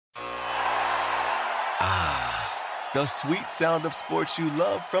The sweet sound of sports you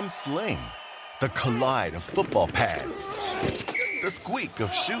love from Sling. The collide of football pads. The squeak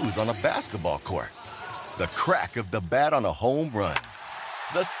of shoes on a basketball court. The crack of the bat on a home run.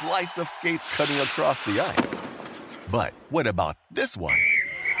 The slice of skates cutting across the ice. But what about this one?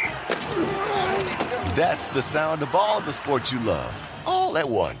 That's the sound of all the sports you love, all at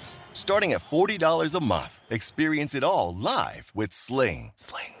once. Starting at $40 a month. Experience it all live with Sling.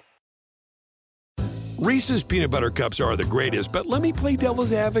 Reese's peanut butter cups are the greatest, but let me play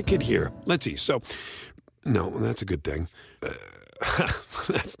devil's advocate here. Let's see. So, no, that's a good thing.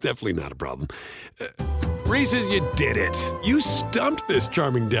 That's definitely not a problem. Reese's, you did it. You stumped this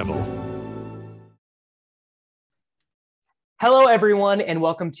charming devil. Hello, everyone, and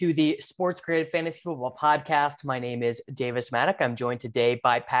welcome to the Sports Creative Fantasy Football Podcast. My name is Davis Maddock. I'm joined today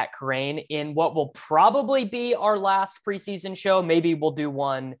by Pat Kerrane in what will probably be our last preseason show. Maybe we'll do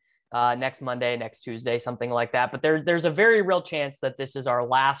one next Monday, next Tuesday, something like that. But there's a very real chance that this is our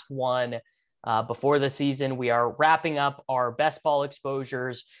last one before the season. We are wrapping up our best ball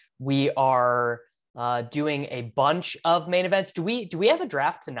exposures. We are doing a bunch of main events. Do we have a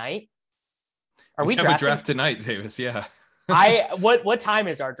draft tonight? We have a draft tonight, Davis. Yeah. What time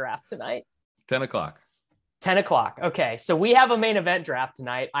is our draft tonight? 10 o'clock. 10 o'clock. Okay. So we have a main event draft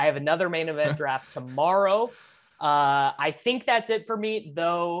tonight. I have another main event draft tomorrow. I think that's it for me,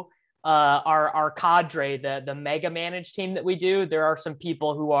 though. Our cadre, the mega managed team that we do, there are some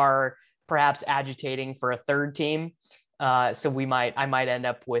people who are perhaps agitating for a third team. So I might end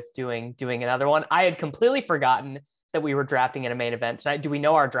up with doing another one. I had completely forgotten that we were drafting in a main event tonight. Do we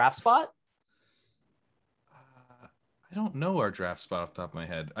know our draft spot? I don't know our draft spot off the top of my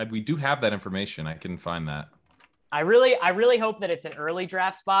head. We do have that information. I can find that. I really hope that it's an early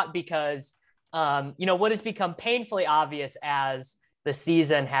draft spot because, what has become painfully obvious as the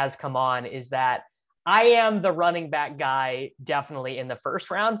season has come on is that I am the running back guy definitely in the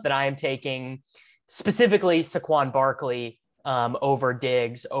first round, that I am taking specifically Saquon Barkley over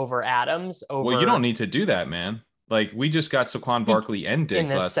Diggs, over Adams. Well, you don't need to do that, man. Like, we just got Saquon Barkley and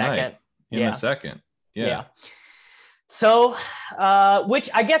Diggs last night. In the second. Yeah. So, which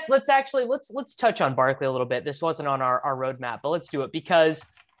I guess let's touch on Barkley a little bit. This wasn't on our roadmap, but let's do it because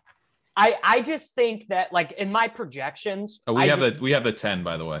I just think that, like, in my projections, we have the 10,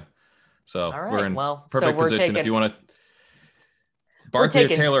 by the way. So we're in perfect position. If you want to, Barkley or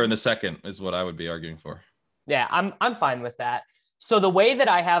Taylor in the second is what I would be arguing for. Yeah, I'm fine with that. So the way that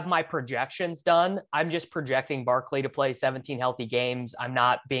I have my projections done, I'm just projecting Barkley to play 17 healthy games. I'm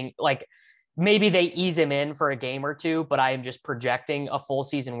not being like, maybe they ease him in for a game or two, but I am just projecting a full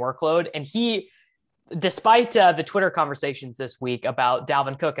season workload. And he, despite the Twitter conversations this week about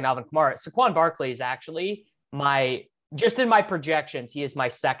Dalvin Cook and Alvin Kamara, Saquon Barkley is actually just in my projections, he is my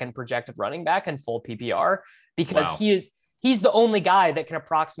second projected running back in full PPR because he's the only guy that can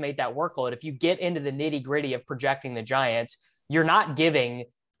approximate that workload. If you get into the nitty gritty of projecting the Giants, you're not giving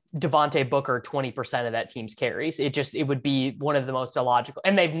Devontae Booker 20% of that team's carries. It would be one of the most illogical.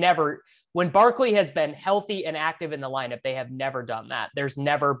 And they've never, when Barkley has been healthy and active in the lineup, they have never done that. There's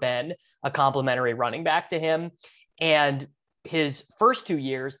never been a complimentary running back to him. And his first 2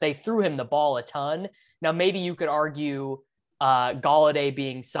 years, they threw him the ball a ton. Now, maybe you could argue Golladay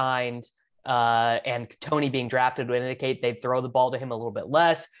being signed and Tony being drafted would indicate they'd throw the ball to him a little bit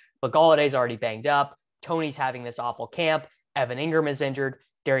less, but Galladay's already banged up. Tony's having this awful camp. Evan Ingram is injured.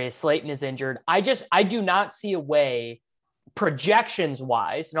 Darius Slayton is injured. I do not see a way, projections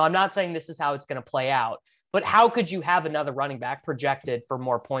wise. No, I'm not saying this is how it's going to play out, but how could you have another running back projected for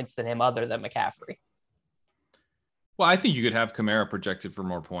more points than him other than McCaffrey? Well, I think you could have Kamara projected for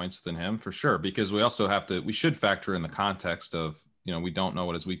more points than him for sure, because we should factor in the context of, we don't know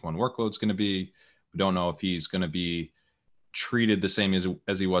what his week one workload is going to be. We don't know if he's going to be treated the same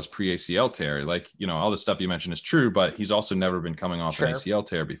as he was pre-ACL tear. Like, all the stuff you mentioned is true, but he's also never been coming off an ACL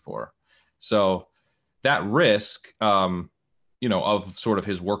tear before. So that risk, of sort of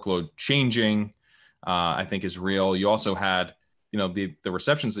his workload changing, I think is real. You also had, the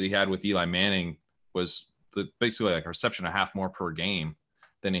receptions that he had with Eli Manning was basically like a reception and a half more per game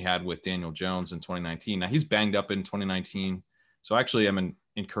than he had with Daniel Jones in 2019. Now he's banged up in 2019. So actually I'm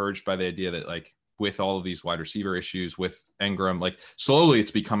encouraged by the idea that, like, with all of these wide receiver issues with Ingram, like, slowly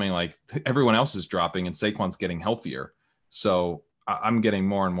it's becoming like everyone else is dropping and Saquon's getting healthier. So I'm getting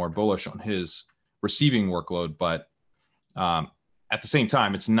more and more bullish on his receiving workload. But at the same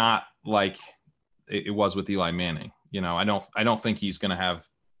time, it's not like it was with Eli Manning. I don't think he's going to have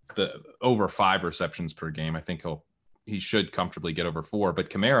the over 5 receptions per game. I think he should comfortably get over 4. But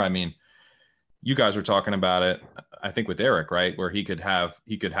Kamara, you guys were talking about it, I think with Eric, right? Where he could have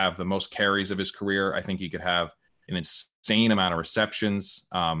the most carries of his career. I think he could have an insane amount of receptions.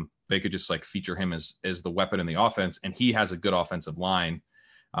 They could just like feature him as the weapon in the offense, and he has a good offensive line,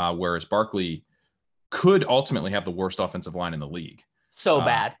 whereas Barkley could ultimately have the worst offensive line in the league. So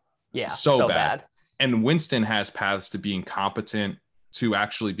bad. Yeah. So bad. And Winston has paths to being competent to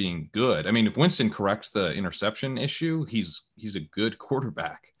actually being good. I mean, if Winston corrects the interception issue, he's a good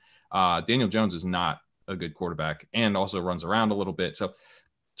quarterback. Daniel Jones is not a good quarterback and also runs around a little bit. So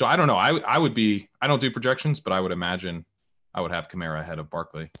I don't know. I don't do projections, but I would imagine I would have Kamara ahead of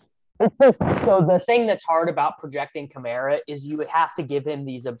Barkley. So the thing that's hard about projecting Kamara is you would have to give him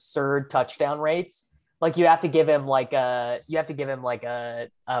these absurd touchdown rates. Like you have to give him like a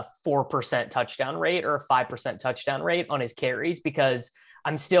 4% touchdown rate or a 5% touchdown rate on his carries, because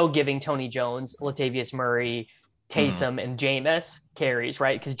I'm still giving Tony Jones, Latavius Murray, Taysom, and Jameis carries,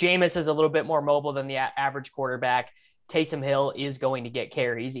 right? Because Jameis is a little bit more mobile than the average quarterback. Taysom Hill is going to get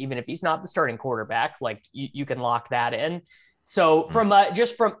carries, even if he's not the starting quarterback. Like you can lock that in. So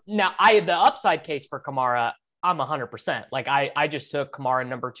the upside case for Kamara, I'm 100%. Like I just took Kamara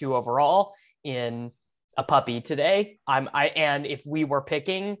number 2 overall in a puppy today. And if we were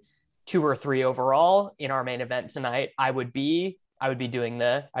picking 2 or 3 overall in our main event tonight, I would be doing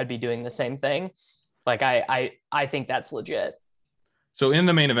the same thing. Like I think that's legit. So in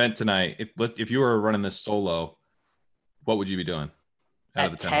the main event tonight, if you were running this solo, what would you be doing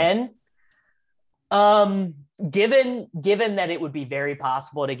at 10? Given that it would be very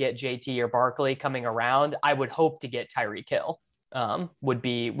possible to get JT or Barkley coming around, I would hope to get Tyreek Hill. Would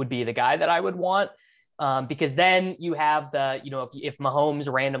be the guy that I would want. Because then you have if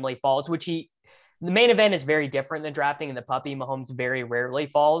Mahomes randomly falls, the main event is very different than drafting in the puppy. Mahomes very rarely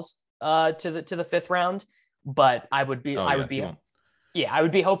falls to the 5th round, but I would be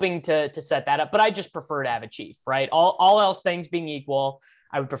hoping to set that up. But I just prefer to have a Chief, right? All else things being equal,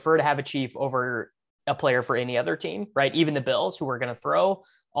 I would prefer to have a Chief over a player for any other team, right? Even the Bills, who are going to throw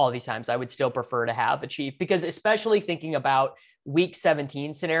all these times, I would still prefer to have a Chief, because especially thinking about week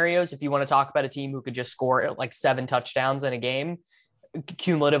 17 scenarios, if you want to talk about a team who could just score like 7 touchdowns in a game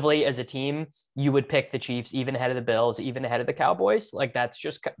cumulatively as a team, you would pick the Chiefs even ahead of the Bills, even ahead of the Cowboys. Like that's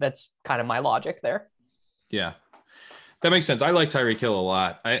kind of my logic there. Yeah, that makes sense. I like Tyreek Hill a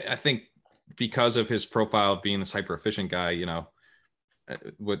lot. I think because of his profile of being this hyper efficient guy,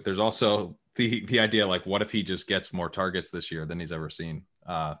 there's also the idea, like, what if he just gets more targets this year than he's ever seen?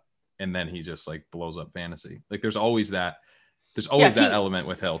 And then he just like blows up fantasy. Like there's always that element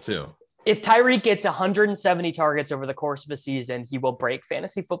with Hill too. If Tyreek gets 170 targets over the course of a season, he will break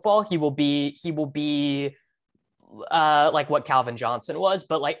fantasy football. He will be like what Calvin Johnson was,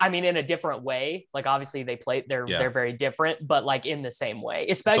 but like, I mean, in a different way. Like obviously they're very different, but like in the same way,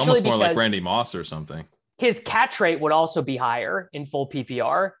 especially it's almost more like Randy Moss or something. His catch rate would also be higher in full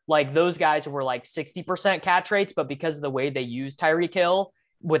PPR. Like those guys were like 60% catch rates, but because of the way they use Tyreek Hill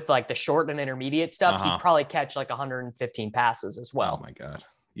with like the short and intermediate stuff, he'd probably catch like 115 passes as well. Oh my God.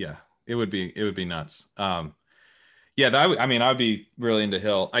 Yeah. It would be nuts. I would be really into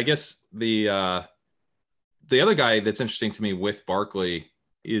Hill. I guess the other guy that's interesting to me with Barkley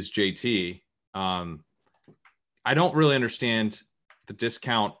is JT. I don't really understand the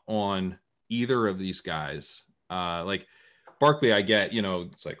discount on either of these guys. Like Barkley, I get,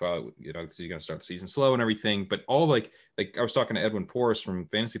 it's like, well, you're going to start the season slow and everything, but all like I was talking to Edwin Porras from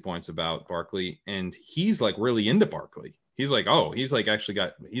Fantasy Points about Barkley, and he's like really into Barkley. He's like,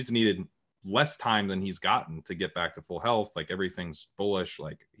 he's needed less time than he's gotten to get back to full health. Like everything's bullish.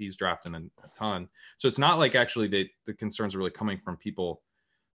 Like he's drafting a ton. So it's not like actually the concerns are really coming from people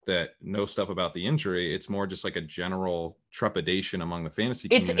that know stuff about the injury. It's more just like a general trepidation among the fantasy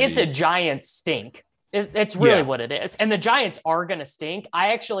community. It's a giant stink. It's really what it is. And the Giants are going to stink.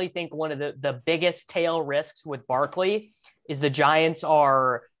 I actually think one of the biggest tail risks with Barkley is the Giants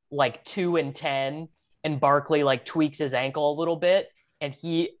are like 2-10 and Barkley like tweaks his ankle a little bit. And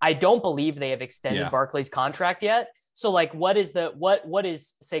I don't believe they have extended Barkley's contract yet. So like, what is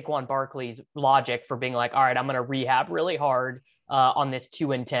Saquon Barkley's logic for being like, all right, I'm going to rehab really hard on this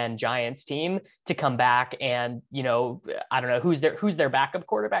 2-10 Giants team to come back? And, I don't know who's their backup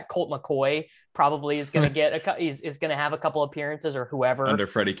quarterback. Colt McCoy probably is going to get is going to have a couple appearances, or whoever under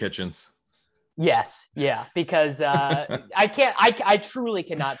Freddie Kitchens. Yes. Yeah. Because I truly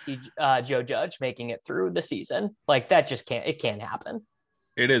cannot see Joe Judge making it through the season. Like that just can't happen.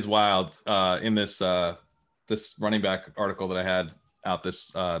 It is wild. In this running back article that I had out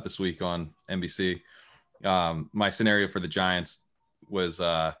this week on NBC, my scenario for the Giants was,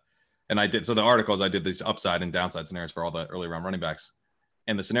 the articles, I did these upside and downside scenarios for all the early round running backs.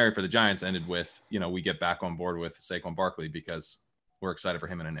 And the scenario for the Giants ended with, we get back on board with Saquon Barkley because we're excited for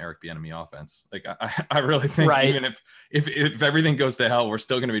him in an Eric Bieniemy offense. Like I really think Right. even if everything goes to hell, we're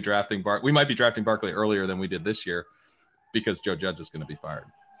still going to be drafting we might be drafting Barkley earlier than we did this year because Joe Judge is going to be fired.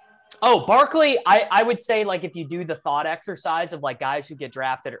 Oh, Barkley, I would say, like, if you do the thought exercise of like guys who get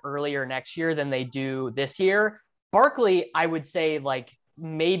drafted earlier next year than they do this year, Barkley, I would say, like,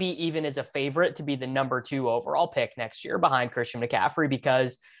 maybe even is a favorite to be the number 2 overall pick next year behind Christian McCaffrey,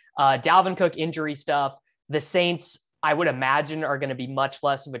 because Dalvin Cook injury stuff, the Saints, I would imagine, are going to be much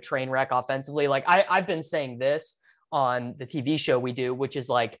less of a train wreck offensively. Like I've been saying this on the TV show we do, which is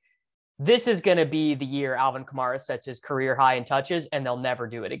like, this is going to be the year Alvin Kamara sets his career high in touches, and they'll never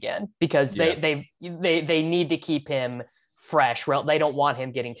do it again because they need to keep him fresh. They don't want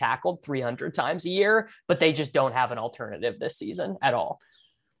him getting tackled 300 times a year, but they just don't have an alternative this season at all.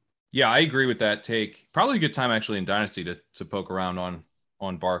 Yeah, I agree with that take. Probably a good time actually in Dynasty to poke around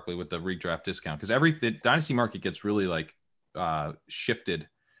on Barkley with the redraft discount, because the Dynasty market gets really like shifted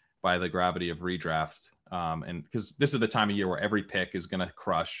by the gravity of redraft. And because this is the time of year where every pick is going to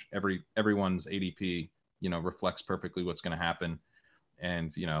crush, everyone's ADP, reflects perfectly what's going to happen.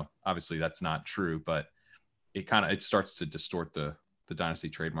 And, obviously that's not true, but it starts to distort the Dynasty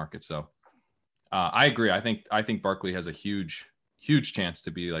trade market. So I agree. I think Barkley has a huge chance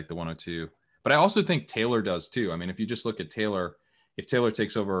to be like the 102, but I also think Taylor does too. I mean, if you just look at Taylor, if Taylor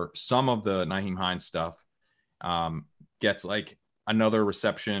takes over some of the Nyheim Hines stuff, gets like another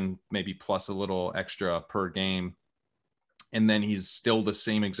reception, maybe plus a little extra per game, and then he's still the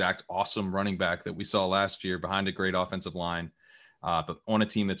same exact awesome running back that we saw last year behind a great offensive line, but on a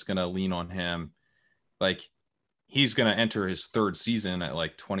team that's going to lean on him. Like, he's going to enter his 3rd season at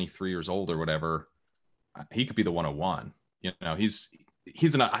like 23 years old or whatever. He could be the 101.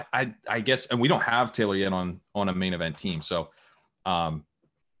 He's an, I guess, and we don't have Taylor yet on a main event team. So,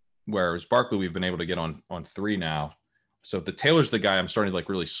 whereas Barkley, we've been able to get on 3 now. So the Taylor's the guy I'm starting to like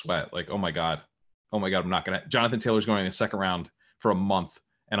really sweat. Like, oh my God, I'm not going to, Jonathan Taylor's going in the 2nd round for a month,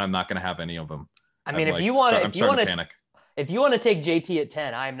 and I'm not going to have any of them. I mean, if you want to take JT at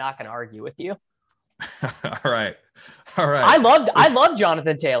 10, I'm not going to argue with you. All right. I love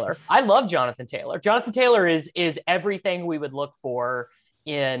Jonathan Taylor. Jonathan Taylor is everything we would look for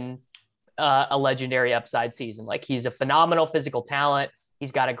in a legendary upside season. Like, he's a phenomenal physical talent.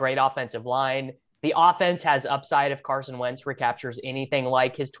 He's got a great offensive line. The offense has upside if Carson Wentz recaptures anything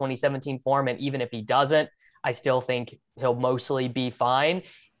like his 2017 form. And even if he doesn't, I still think he'll mostly be fine.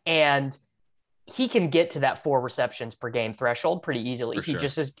 And he can get to that 4 receptions per game threshold pretty easily. He's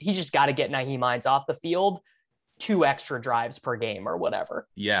just got to get Nyheim Hines off the field 2 extra drives per game or whatever.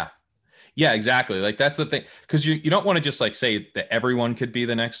 Yeah, exactly. Like, that's the thing. Cause you don't want to just like say that everyone could be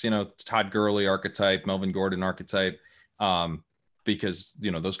the next, Todd Gurley archetype, Melvin Gordon archetype. Because,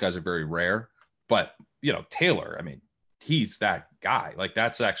 those guys are very rare, but Taylor, I mean, he's that guy. Like,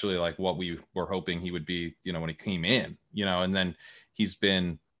 that's actually like what we were hoping he would be, when he came in, and then it's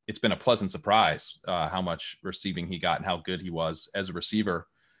been a pleasant surprise how much receiving he got and how good he was as a receiver.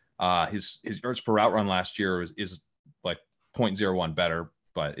 His yards per route run last year is like 0.01 better,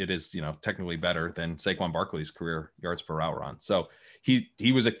 but it is, technically better than Saquon Barkley's career yards per route run. So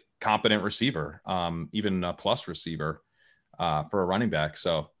he was a competent receiver, even a plus receiver for a running back.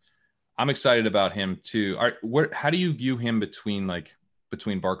 So I'm excited about him too. How do you view him between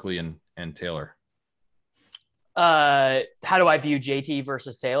Barkley and Taylor? How do I view JT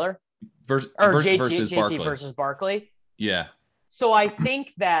versus Taylor? JT versus Barkley? Yeah. So I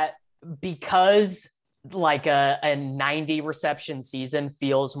think that because like a 90 reception season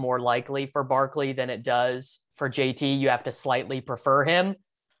feels more likely for Barkley than it does for JT, you have to slightly prefer him.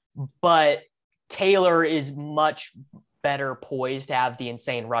 But Taylor is much better poised to have the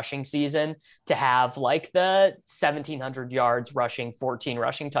insane rushing season, to have like the 1,700 yards rushing, 14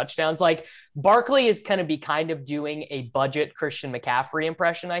 rushing touchdowns. Like, Barkley is going to be kind of doing a budget Christian McCaffrey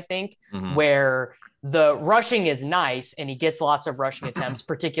impression, I think, where the rushing is nice and he gets lots of rushing attempts,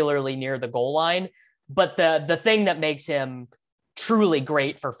 particularly near the goal line. But the thing that makes him truly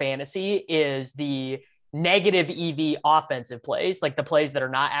great for fantasy is the negative EV offensive plays, like the plays that are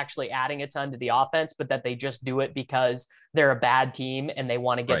not actually adding a ton to the offense, but that they just do it because they're a bad team and they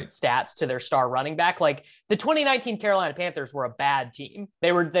want to get stats to their star running back. Like, the 2019 Carolina Panthers were a bad team.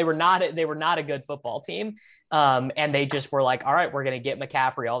 They were not a good football team. And they just were like, all right, we're going to get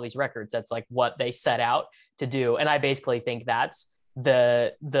McCaffrey all these records. That's like what they set out to do. And I basically think that's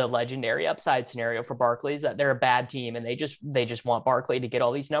the legendary upside scenario for Barkley, is that they're a bad team and they just want Barkley to get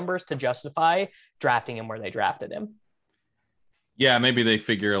all these numbers to justify drafting him where they drafted him. Yeah, maybe they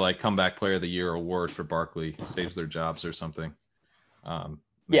figure like comeback player of the year award for Barkley saves their jobs or something.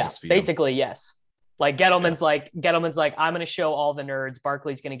 Yeah, basically, yes. Like Gettleman's like, I'm going to show all the nerds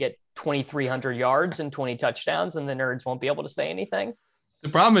Barkley's going to get 2,300 yards and 20 touchdowns, and the nerds won't be able to say anything. The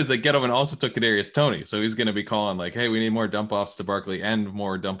problem is that Gettleman also took Kadarius Toney, so he's going to be calling like, "Hey, we need more dump offs to Barkley and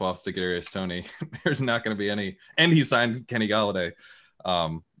more dump offs to Kadarius Toney." There's not going to be any, and he signed Kenny Galladay,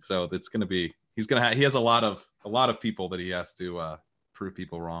 so it's going to be he has a lot of people that he has to prove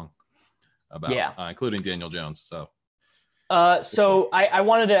people wrong about, including Daniel Jones. So I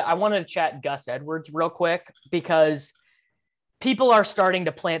wanted to chat Gus Edwards real quick, because people are starting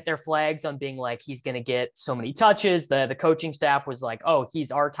to plant their flags on being like, he's going to get so many touches. The coaching staff was like, oh,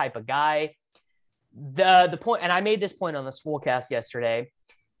 he's our type of guy. The point, and I made this point on the Swolecast yesterday,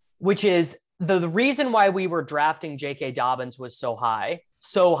 which is the reason why we were drafting J.K. Dobbins was so high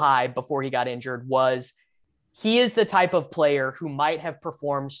before he got injured, was he is the type of player who might have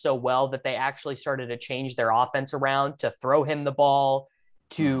performed so well that they actually started to change their offense around to throw him the ball,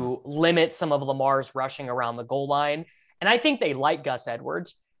 to limit some of Lamar's rushing around the goal line. And I think they like Gus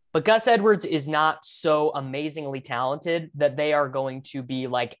Edwards, but Gus Edwards is not so amazingly talented that they are going to be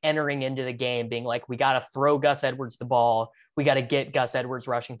like entering into the game being like, we got to throw Gus Edwards the ball. We got to get Gus Edwards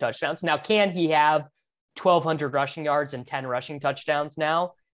rushing touchdowns. Now, can he have 1,200 rushing yards and 10 rushing touchdowns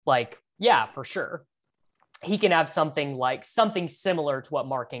now? Like, yeah, for sure. He can have something similar to what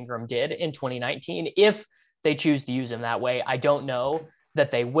Mark Ingram did in 2019 if they choose to use him that way. I don't know that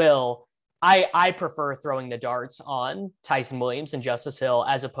they will. I prefer throwing the darts on Tyson Williams and Justice Hill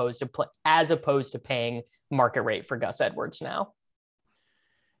as opposed to paying market rate for Gus Edwards now.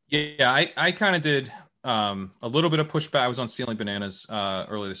 Yeah, I kind of did a little bit of pushback. I was on Stealing Bananas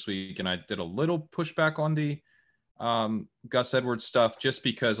earlier this week, and I did a little pushback on the Gus Edwards stuff, just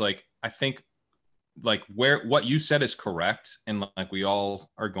because like I think like what you said is correct, and like we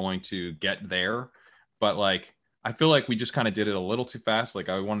all are going to get there, but like I feel like we just kind of did it a little too fast. Like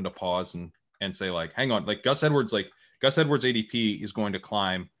I wanted to pause and say like, hang on, like Gus Edwards ADP is going to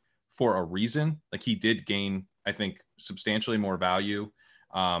climb for a reason. Like he did gain, I think, substantially more value.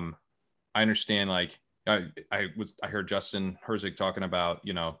 I understand. Like I heard Justin Herzig talking about,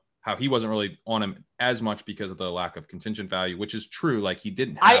 you know, how he wasn't really on him as much because of the lack of contingent value, which is true. Like he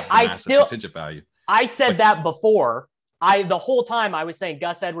didn't have contingent value. I said that before. The whole time I was saying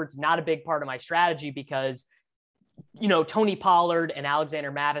Gus Edwards, not a big part of my strategy because, you know, Tony Pollard and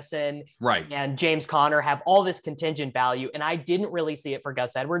Alexander Mattison and James Conner have all this contingent value. And I didn't really see it for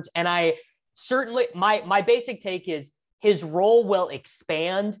Gus Edwards. And I certainly, my basic take is his role will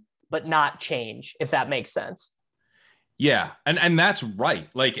expand, but not change, if that makes sense. Yeah. And that's right.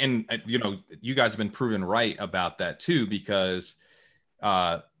 Like, and you know, you guys have been proven right about that too, because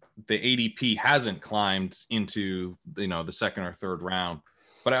the ADP hasn't climbed into, you know, the second or third round.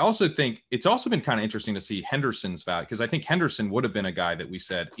 But I also think it's also been kind of interesting to see Henderson's value, because I think Henderson would have been a guy that we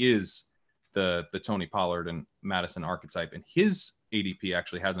said is the Tony Pollard and Madison archetype, and his ADP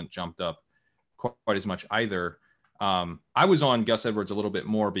actually hasn't jumped up quite as much either. I was on Gus Edwards a little bit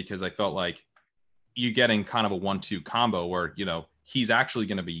more because I felt like you getting kind of a 1-2 combo where, you know, he's actually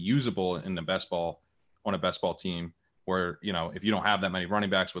going to be usable in the best ball on a best ball team where, you know, if you don't have that many running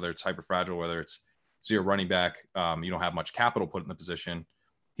backs, whether it's hyper fragile, whether it's zero running back, you don't have much capital put in the position.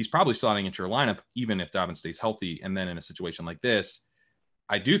 He's probably slotting into your lineup, even if Dobbins stays healthy. And then in a situation like this,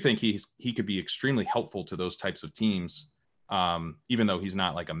 I do think he could be extremely helpful to those types of teams, even though he's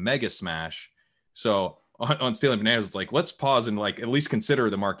not like a mega smash. So on Stealing Bananas, it's like, let's pause and like at least consider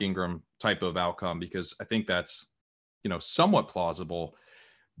the Mark Ingram type of outcome, because I think that's, you know, somewhat plausible.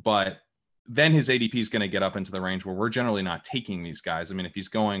 But then his ADP is going to get up into the range where we're generally not taking these guys. I mean, if he's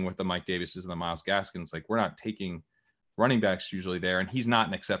going with the Mike Davises and the Myles Gaskins, like we're not taking running backs usually there, and he's not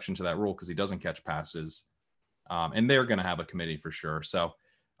an exception to that rule because he doesn't catch passes, and they're going to have a committee for sure. So,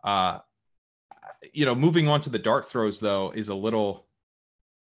 you know, moving on to the dart throws though is a little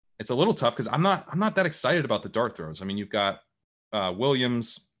tough because I'm not that excited about the dart throws. I mean, you've got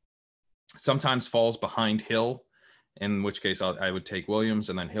Williams sometimes falls behind Hill, in which case I would take Williams,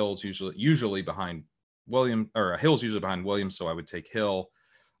 and then Hill's usually behind Williams, or Hill's usually behind Williams, so I would take Hill.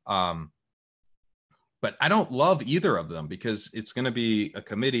 But I don't love either of them because it's going to be a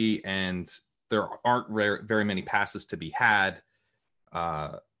committee and there aren't very many passes to be had.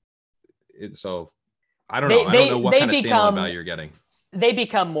 So I don't know. I don't know what kind of standalone value you're getting. They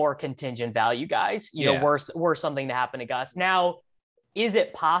become more contingent value guys, you know, were something to happen to Gus. Now, is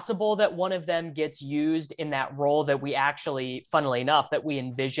it possible that one of them gets used in that role that we actually, funnily enough, that we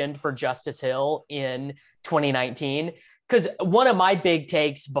envisioned for Justice Hill in 2019? Because one of my big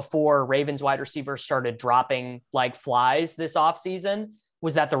takes before Ravens wide receivers started dropping like flies this offseason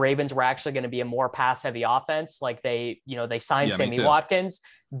was that the Ravens were actually going to be a more pass heavy offense. Like they signed Sammy Watkins,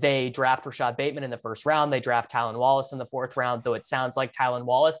 they draft Rashad Bateman in the first round. They draft Tylan Wallace in the fourth round, though it sounds like Tylan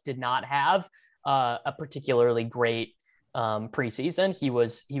Wallace did not have a particularly great preseason. He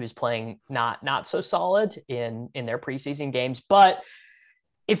was playing not so solid in their preseason games, but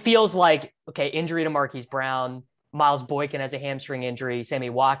it feels like, okay, injury to Marquise Brown, Miles Boykin has a hamstring injury, Sammy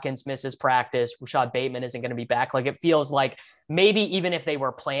Watkins misses practice, Rashad Bateman isn't going to be back. Like it feels like maybe even if they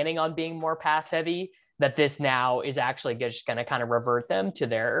were planning on being more pass heavy, that this now is actually just going to kind of revert them to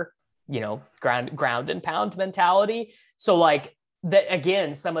their, ground and pound mentality. So like that,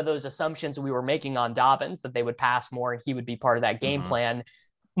 again, some of those assumptions we were making on Dobbins that they would pass more and he would be part of that game plan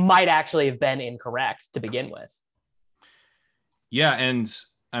might actually have been incorrect to begin with. Yeah. And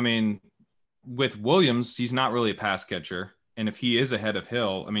I mean, with Williams, he's not really a pass catcher. And if he is ahead of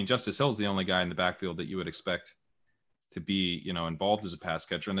Hill, I mean, Justice Hill's the only guy in the backfield that you would expect to be, involved as a pass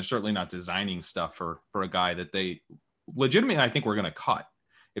catcher. And they're certainly not designing stuff for a guy that they legitimately, I think, we're going to cut.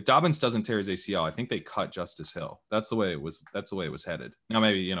 If Dobbins doesn't tear his ACL, I think they cut Justice Hill. That's the way it was headed. Now,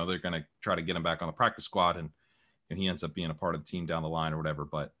 maybe, they're going to try to get him back on the practice squad and he ends up being a part of the team down the line or whatever.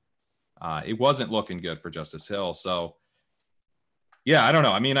 But it wasn't looking good for Justice Hill. So, yeah, I don't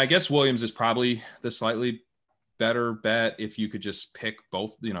know. I mean, I guess Williams is probably the slightly better bet if you could just pick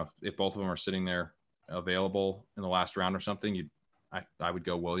both, if both of them are sitting there available in the last round or something, I would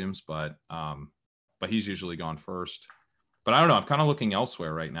go Williams, but he's usually gone first. But I don't know. I'm kind of looking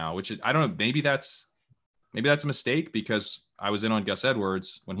elsewhere right now, which is, I don't know. Maybe that's a mistake because I was in on Gus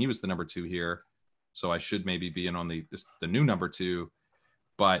Edwards when he was the number 2 here. So I should maybe be in on the new number 2,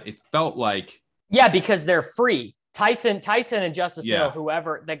 but it felt like, yeah, because they're free. Tyson and Justice Hill,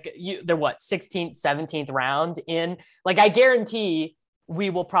 whoever, they're what, 16th, 17th round in. Like, I guarantee we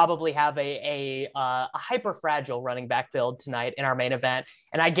will probably have a hyper fragile running back build tonight in our main event.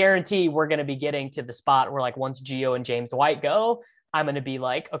 And I guarantee we're going to be getting to the spot where, like, once Gio and James White go, I'm going to be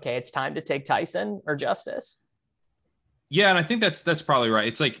like, okay, it's time to take Tyson or Justice. Yeah. And I think that's probably right.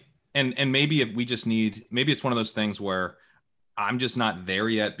 It's like, and maybe if we just maybe it's one of those things where I'm just not there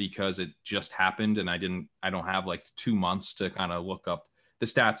yet because it just happened. And I don't have like 2 months to kind of look up the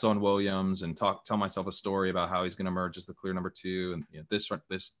stats on Williams and tell myself a story about how he's going to emerge as the clear number 2. And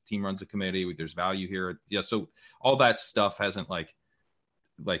this team runs a committee. There's value here. Yeah. So all that stuff hasn't like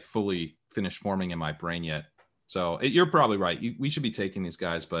fully finished forming in my brain yet. So you're probably right. We should be taking these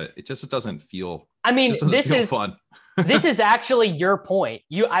guys, but it doesn't feel. I mean, this is fun. This is actually your point.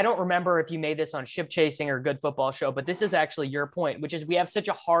 I don't remember if you made this on Ship Chasing or Good Football Show, but this is actually your point, which is we have such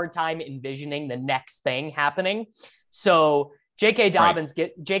a hard time envisioning the next thing happening. So J.K. Dobbins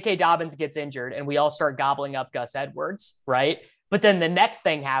gets injured and we all start gobbling up Gus Edwards, right? But then the next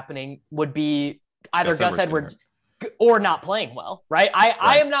thing happening would be either Gus Edwards or not playing well, right?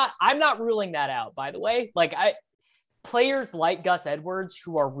 I'm not ruling that out, by the way. Like, players like Gus Edwards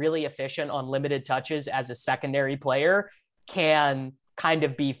who are really efficient on limited touches as a secondary player can kind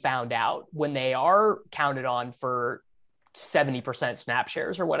of be found out when they are counted on for 70% snap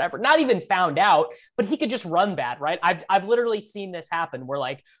shares or whatever. Not even found out, but he could just run bad, right? I've literally seen this happen where,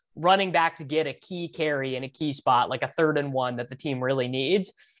 like, running backs get a key carry in a key spot, like a 3rd and 1 that the team really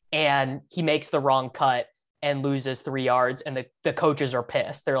needs, and he makes the wrong cut and loses 3 yards, and the coaches are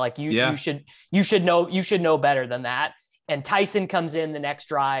pissed. They're like, you should know better than that. And Tyson comes in the next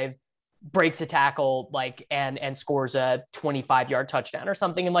drive, breaks a tackle, like, and scores a 25-yard touchdown or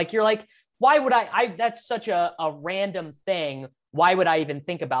something. And like, you're like, why would I that's such a random thing. Why would I even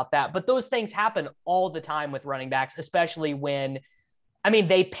think about that? But those things happen all the time with running backs, especially when, I mean,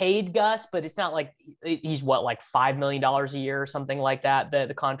 they paid Gus, but it's not like he's like $5 million a year or something like that.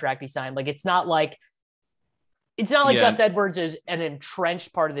 The contract he signed, like, it's not like Gus Edwards is an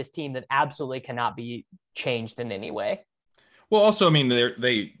entrenched part of this team that absolutely cannot be changed in any way. Well, also, I mean,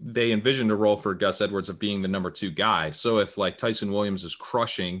 they envisioned a role for Gus Edwards of being the number 2 guy. So if, like, Tyson Williams is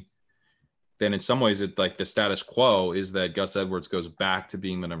crushing, then in some ways it, like, the status quo is that Gus Edwards goes back to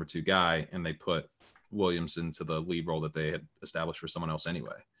being the number 2 guy and they put Williams into the lead role that they had established for someone else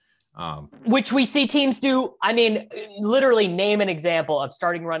anyway. Which we see teams do. I mean, literally name an example of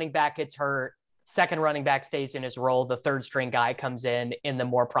starting running back gets hurt, second running back stays in his role, the 3rd string guy comes in the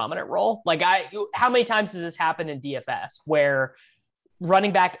more prominent role. Like, how many times does this happen in DFS where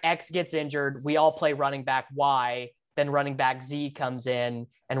running back X gets injured, we all play running back Y, then running back Z comes in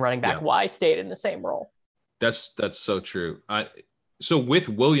and running back Y stayed in the same role? That's so true. So with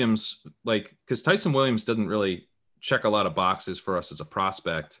Williams, like, because Tyson Williams doesn't really check a lot of boxes for us as a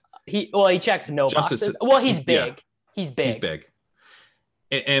prospect. He checks no boxes. Well, he's big. Yeah. He's big.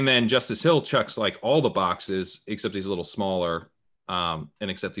 And then Justice Hill checks, like, all the boxes, except he's a little smaller. And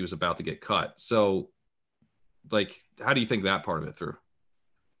except he was about to get cut. So, like, how do you think that part of it through?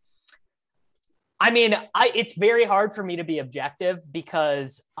 I mean, it's very hard for me to be objective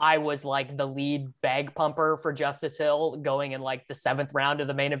because I was like the lead bag pumper for Justice Hill going in like the 7th round of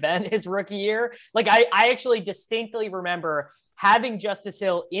the main event his rookie year. Like I actually distinctly remember having Justice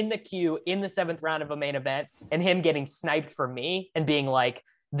Hill in the queue in the 7th round of a main event and him getting sniped for me and being like,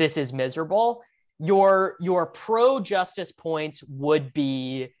 this is miserable. Your pro Justice points would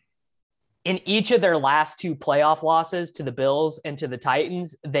be in each of their last 2 playoff losses to the Bills and to the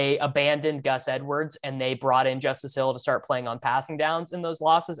Titans, they abandoned Gus Edwards and they brought in Justice Hill to start playing on passing downs in those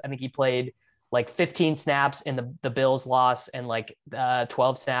losses. I think he played like 15 snaps in the Bills loss and like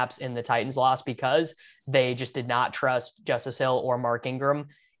 12 snaps in the Titans loss because they just did not trust Justice Hill or Mark Ingram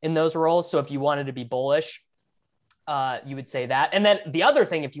in those roles. So if you wanted to be bullish, you would say that. And then the other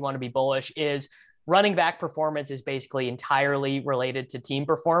thing, if you want to be bullish, is running back performance is basically entirely related to team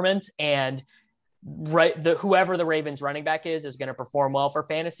performance, and whoever the Ravens running back is going to perform well for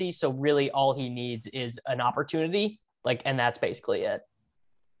fantasy. So really all he needs is an opportunity, and that's basically it.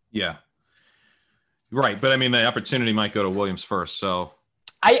 Yeah. Right. But I mean, the opportunity might go to Williams first. So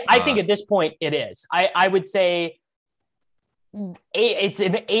I think at this point it is. I would say it's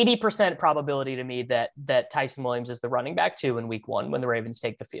an 80% probability to me that Tyson Williams is the running back 2 in week 1 when the Ravens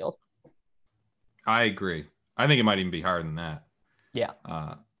take the field. I agree. I think it might even be higher than that. Yeah.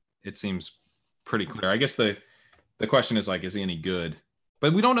 It seems pretty clear. I guess the question is like, is he any good?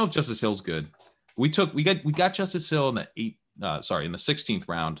 But we don't know if Justice Hill's good. We got Justice Hill in the 16th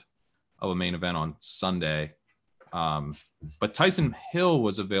round of a main event on Sunday. But Tyson Hill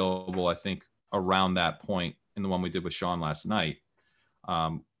was available, I think, around that point in the one we did with Sean last night,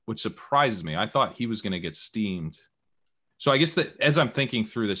 which surprises me. I thought he was going to get steamed. So I guess that as I'm thinking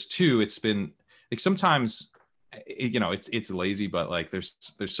through this too, it's been like sometimes, it's lazy, but like there's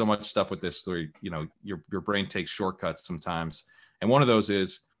so much stuff with this where, your brain takes shortcuts sometimes. And one of those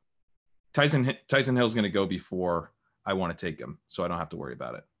is Tyson Hill's going to go before I want to take him, so I don't have to worry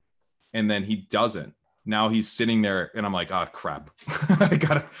about it. And then he doesn't. Now he's sitting there and I'm like, oh crap. I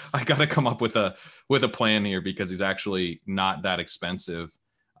gotta come up with a plan here because he's actually not that expensive.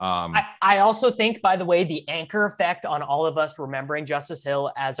 I also think, by the way, the anchor effect on all of us remembering Justice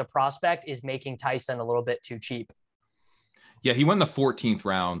Hill as a prospect is making Tyson a little bit too cheap. Yeah, he won the 14th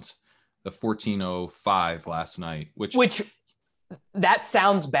round, the 14.05 last night, which that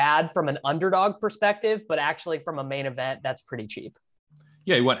sounds bad from an underdog perspective, but actually from a main event, that's pretty cheap.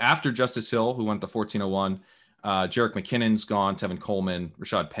 Yeah, he went after Justice Hill, who went the 14.01. Jerick McKinnon's gone, Tevin Coleman,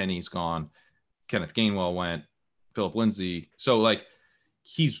 Rashad Penny's gone, Kenneth Gainwell went, Philip Lindsay. So like,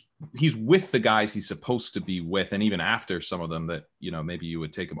 he's with the guys he's supposed to be with, and even after some of them that maybe you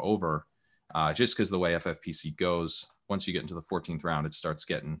would take him over, just because the way FFPC goes, once you get into the 14th round,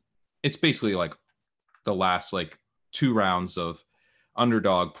 it's basically like the last like 2 rounds of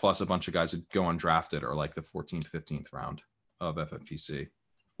underdog plus a bunch of guys who go undrafted, or like the 14th, 15th round of FFPC.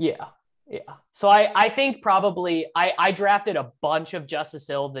 Yeah. So I think probably I drafted a bunch of Justice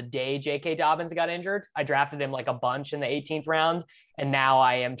Hill the day J.K. Dobbins got injured. I drafted him like a bunch in the 18th round, and now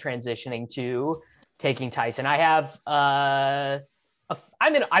I am transitioning to taking Tyson. I have I'll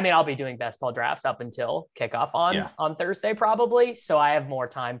be doing best ball drafts up until kickoff on Thursday probably. So I have more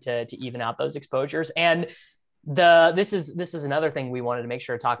time to even out those exposures. And this is another thing we wanted to make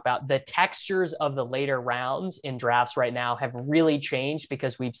sure to talk about. The textures of the later rounds in drafts right now have really changed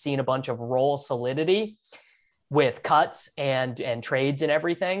because we've seen a bunch of role solidity with cuts and trades and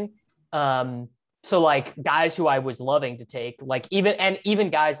everything. So like guys who I was loving to take, like even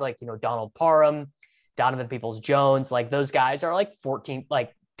guys like, Donald Parham, Donovan Peoples-Jones, like those guys are like 14,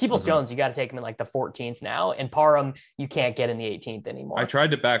 like Peoples-Jones, you got to take him in like the 14th now, and Parham you can't get in the 18th anymore. I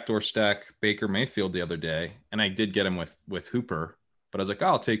tried to backdoor stack Baker Mayfield the other day, and I did get him with Hooper, but I was like,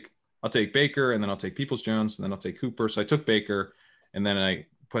 I'll take Baker, and then I'll take Peoples-Jones, and then I'll take Hooper. So I took Baker, and then I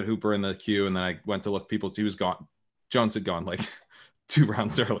put Hooper in the queue, and then I went to look Peoples. He was gone. Jones had gone like 2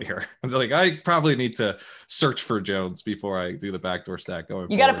 rounds earlier. I was like, I probably need to search for Jones before I do the backdoor stack going.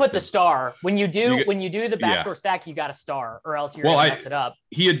 You got to put the star when you do the backdoor stack. You got a star, or else you're gonna mess it up.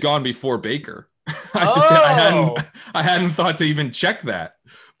 He had gone before Baker. I hadn't thought to even check that,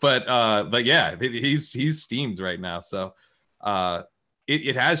 but yeah, he's steamed right now. So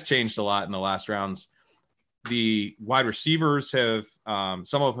it has changed a lot in the last rounds. The wide receivers have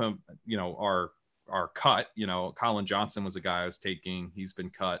some of them, are cut. Colin Johnson was a guy I was taking. He's been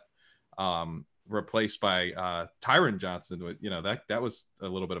cut, replaced by Tyron Johnson. That was a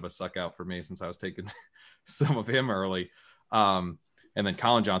little bit of a suck out for me since I was taking some of him early. And then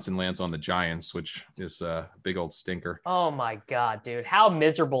Colin Johnson lands on the Giants, which is a big old stinker. Oh my God, dude. How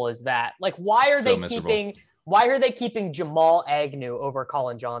miserable is that? Like, why are they keeping Jamal Agnew over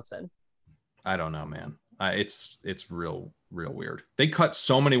Colin Johnson? I don't know, man. It's real weird. They cut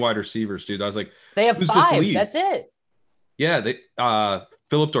so many wide receivers, dude. I was like, they have 5. That's it. Yeah. They,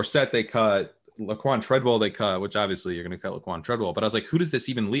 Philip Dorsett, they cut. Laquan Treadwell, they cut, which obviously you're going to cut Laquan Treadwell. But I was like, who does this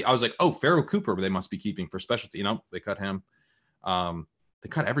even lead? I was like, oh, Pharaoh Cooper, they must be keeping for specialty. You know, they cut him. They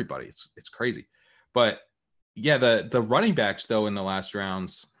cut everybody. It's crazy. But yeah, the running backs though in the last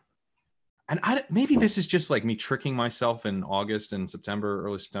rounds, and maybe this is just like me tricking myself in August and September,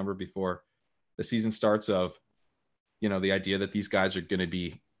 early September before the season starts of, you know, the idea that these guys are going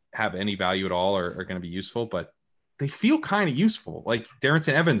to have any value at all or are going to be useful, but they feel kind of useful. Like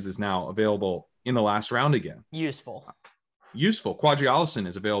Darrington Evans is now available in the last round again. Useful. Quadri Allison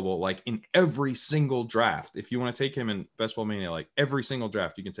is available like in every single draft. If you want to take him in Best Ball Mania, like every single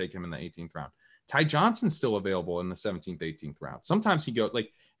draft, you can take him in the 18th round. Ty Johnson's still available in the 17th, 18th round. Sometimes he like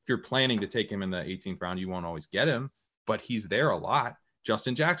if you're planning to take him in the 18th round, you won't always get him, but he's there a lot.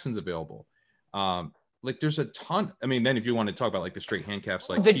 Justin Jackson's available. Like there's a ton. I mean, then if you want to talk about like the straight handcuffs,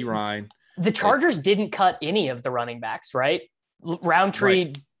 like Kerrane. The Chargers didn't cut any of the running backs, right? Roundtree,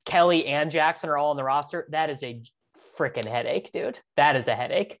 right. Kelly, and Jackson are all on the roster. That is a freaking headache, dude. That is a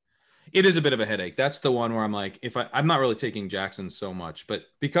headache. It is a bit of a headache. That's the one where I'm like, I'm not really taking Jackson so much, but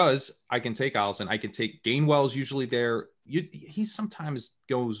because I can take Allison, I can take Gainwell's usually there. He sometimes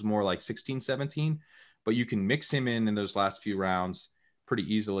goes more like 16, 17, but you can mix him in those last few rounds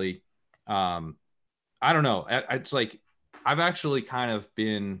pretty easily. I don't know. It's like, I've actually kind of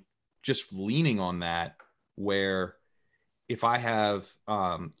been just leaning on that where if I have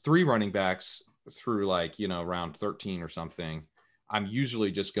 3 running backs through like, you know, round 13 or something, I'm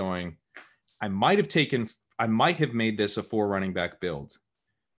usually just going, I might have made this a 4 running back build,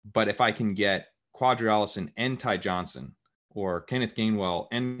 but if I can get Quadri Allison and Ty Johnson or Kenneth Gainwell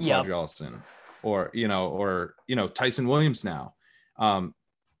and Quadri Allison or Tyson Williams now,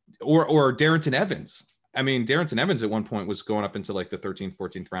 or Darrington Evans. I mean, Darrington Evans at one point was going up into like the 13th,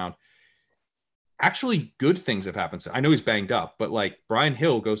 14th round. Actually, good things have happened. I know he's banged up, but like Brian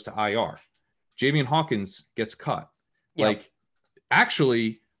Hill goes to IR. Javian Hawkins gets cut. Yep. Like,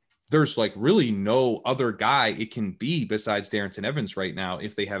 actually, there's like really no other guy it can be besides Darrington Evans right now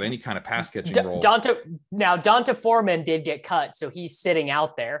if they have any kind of pass catching role. Donta Foreman did get cut, so he's sitting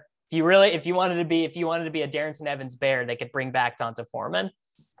out there. If you wanted to be a Darrington Evans bear, they could bring back Donta Foreman.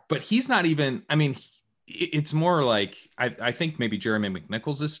 But he's not even. I mean, it's more like I think maybe Jeremy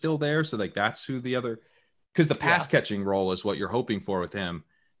McNichols is still there, so like that's who the other, because the pass catching role is what you're hoping for with him.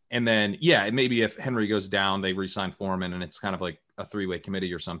 And then, maybe if Henry goes down, they re-sign Foreman, and it's kind of like a 3-way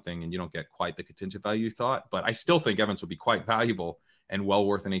committee or something, and you don't get quite the contingent value you thought. But I still think Evans would be quite valuable and well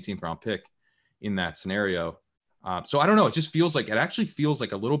worth an 18th round pick in that scenario. So I don't know. It actually feels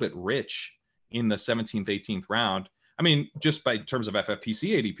like a little bit rich in the 17th, 18th round. I mean, just by terms of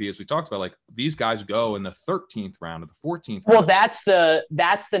FFPC ADP, as we talked about, like these guys go in the 13th round or the 14th round. Well,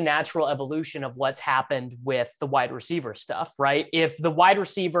 that's the natural evolution of what's happened with the wide receiver stuff, right? If the wide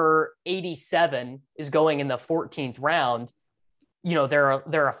receiver 87 is going in the 14th round, you know, there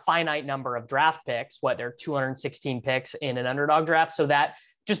are a finite number of draft picks. There are 216 picks in an underdog draft. So that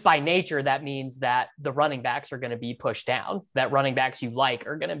just by nature, that means that the running backs are going to be pushed down, that running backs you like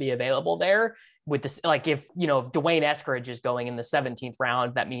are going to be available there. With this, like if Dwayne Eskridge is going in the 17th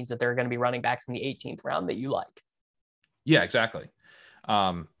round, that means that there are going to be running backs in the 18th round that you like. Yeah, exactly.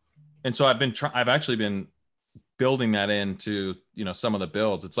 And so I've actually been building that into, some of the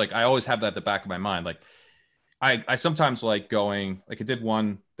builds. It's like, I always have that at the back of my mind. Like I sometimes like going, like I did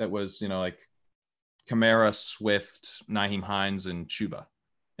one that was, like Kamara, Swift, Nyheim Hines, and Chuba,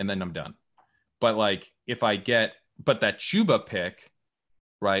 and then I'm done. But like, but that Chuba pick,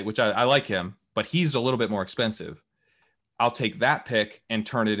 right, which I like him, but he's a little bit more expensive. I'll take that pick and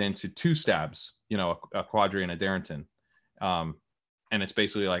turn it into 2 stabs, a Quadri and a Darrington. And it's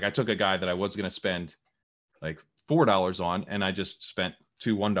basically like I took a guy that I was going to spend like $4 on, and I just spent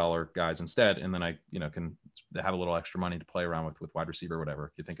 2 $1 guys instead. And then I, can have a little extra money to play around with wide receiver or whatever,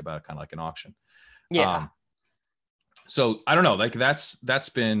 if you think about it, kind of like an auction. Yeah. So I don't know, like that's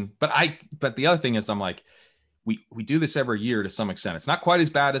been, but the other thing is I'm like, we do this every year to some extent. It's not quite as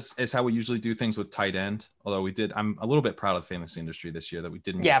bad as how we usually do things with tight end. Although I'm a little bit proud of the fantasy industry this year that we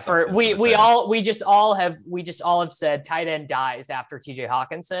didn't. Yeah. We just all have said tight end dies after TJ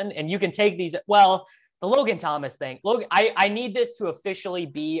Hawkinson, and you can take these. Well, the Logan Thomas thing, I need this to officially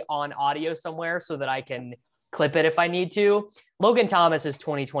be on audio somewhere so that I can clip it if I need to. Logan Thomas is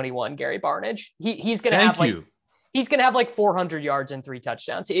 2021 Gary Barnage. He's going to have He's going to have like 400 yards and 3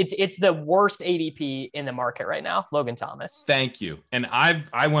 touchdowns. It's the worst ADP in the market right now, Logan Thomas. Thank you. And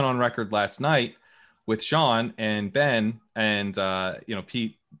I went on record last night with Sean and Ben and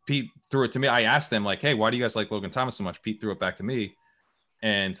Pete threw it to me. I asked them like, hey, why do you guys like Logan Thomas so much? Pete threw it back to me.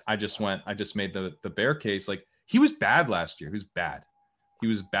 And I just made the bear case. Like, he was bad last year. He was bad. He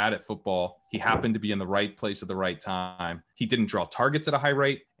was bad at football. He happened to be in the right place at the right time. He didn't draw targets at a high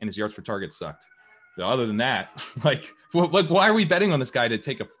rate, and his yards per target sucked. So other than that, why are we betting on this guy to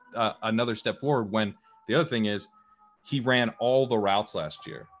take another step forward when the other thing is he ran all the routes last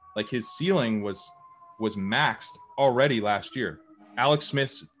year? Like, his ceiling was maxed already last year. Alex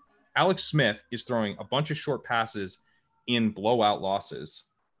Smith is throwing a bunch of short passes in blowout losses,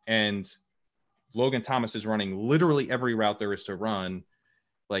 and Logan Thomas is running literally every route there is to run.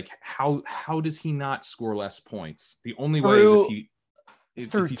 Like, how does he not score less points? The only way is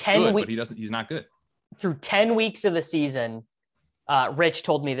if he's good, but he's not good. Through 10 weeks of the season, Rich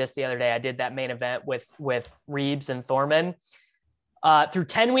told me this the other day. I did that main event with Reeves and Thorman. Through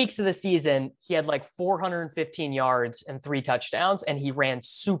 10 weeks of the season, he had like 415 yards and 3 touchdowns, and he ran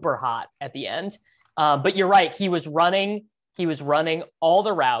super hot at the end. But you're right. He was running all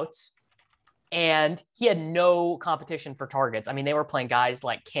the routes, and he had no competition for targets. I mean, they were playing guys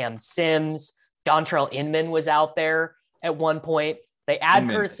like Cam Sims. Dontrell Inman was out there at one point. They add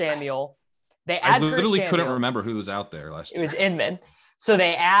Curtis Samuel. I literally couldn't remember who was out there last year. It was Inman. So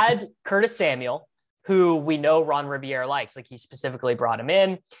they add Curtis Samuel, who we know Ron Rivera likes. Like, he specifically brought him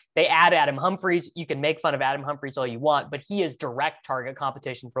in. They add Adam Humphries. You can make fun of Adam Humphries all you want, but he is direct target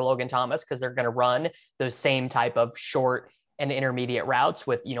competition for Logan Thomas because they're going to run those same type of short and intermediate routes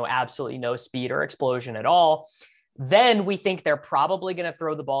with, absolutely no speed or explosion at all. Then we think they're probably going to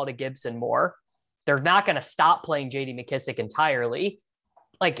throw the ball to Gibson more. They're not going to stop playing JD McKissick entirely.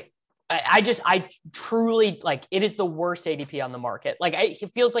 Like, I truly, like, it is the worst ADP on the market. Like, it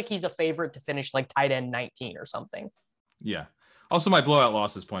feels like he's a favorite to finish like tight end 19 or something. Yeah. Also, my blowout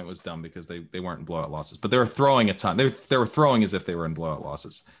losses point was dumb because they weren't in blowout losses, but they were throwing a ton. They were throwing as if they were in blowout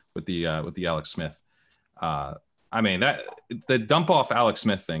losses with the Alex Smith. I mean, that the dump off Alex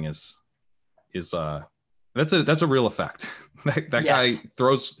Smith thing is that's a real effect. that guy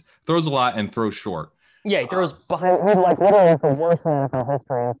throws a lot and throws short. Yeah, he throws behind, like, literally the worst in NFL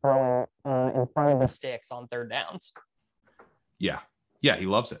history of throwing in front of the sticks on third downs. Yeah, he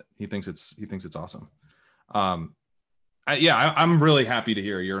loves it. He thinks it's awesome. I'm really happy to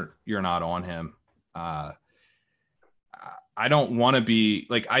hear you're not on him. I don't want to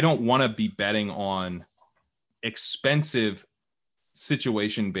be betting on expensive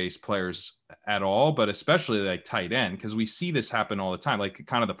situation-based players at all, but especially like tight end, because we see this happen all the time, like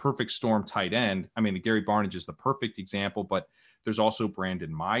kind of the perfect storm tight end. I mean, Gary Barnidge is the perfect example, but there's also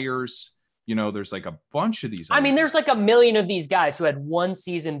Brandon Myers. There's like a bunch of these. I mean, there's like a million of these guys who had one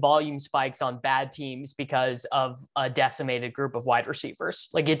season volume spikes on bad teams because of a decimated group of wide receivers.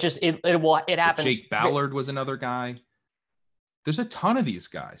 Like, it happens. Jake Ballard was another guy. There's a ton of these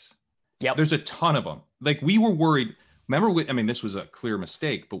guys. Yep. There's a ton of them. Like, we were worried. Remember, this was a clear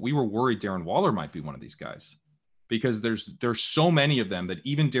mistake, but we were worried Darren Waller might be one of these guys because there's so many of them that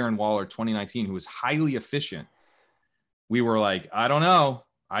even Darren Waller 2019, who was highly efficient, we were like, I don't know.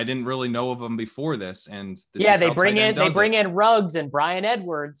 I didn't really know of them before this. And they bring in Ruggs and Bryan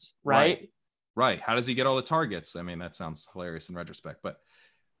Edwards, right? Right. How does he get all the targets? I mean, that sounds hilarious in retrospect, but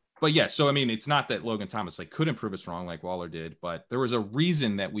yeah. So, I mean, it's not that Logan Thomas couldn't prove us wrong like Waller did, but there was a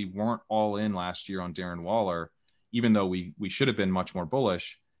reason that we weren't all in last year on Darren Waller, even though we should have been much more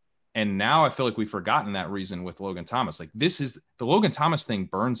bullish. And now I feel like we've forgotten that reason with Logan Thomas. Like, this is the Logan Thomas thing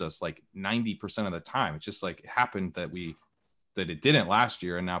burns us like 90% of the time. It's just like it happened that it didn't last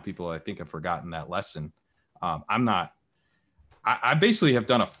year. And now people, I think, have forgotten that lesson. I basically have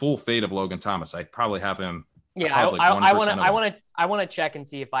done a full fade of Logan Thomas. I probably have him. Yeah. I want to check and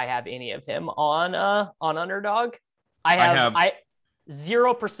see if I have any of him on Underdog. I have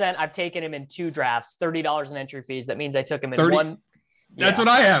 0%. I've taken him in 2 drafts, $30 in entry fees. That means I took him in 30? one. That's what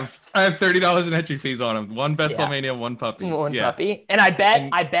I have. I have $30 in entry fees on him. One Best Ball Mania, one puppy. One puppy. And I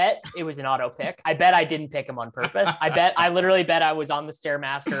bet it was an auto pick. I bet I didn't pick him on purpose. I literally bet I was on the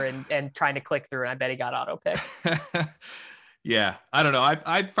Stairmaster and trying to click through, and I bet he got auto picked. Yeah. I don't know.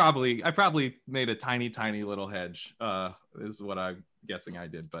 I probably made a tiny little hedge. Is what I'm guessing I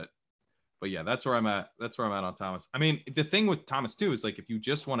did. But yeah, that's where I'm at. That's where I'm at on Thomas. I mean, the thing with Thomas too is, like, if you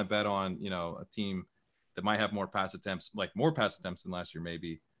just want to bet on, a team that might have more pass attempts than last year,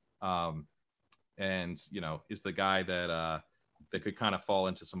 maybe. And, is the guy that could kind of fall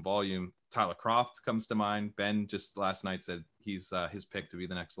into some volume. Tyler Kroft comes to mind. Ben just last night said he's his pick to be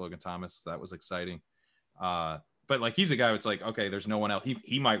the next Logan Thomas. So that was exciting. But but like, he's a guy that's like, okay, there's no one else.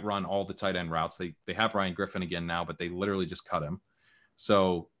 He might run all the tight end routes. They have Ryan Griffin again now, but they literally just cut him.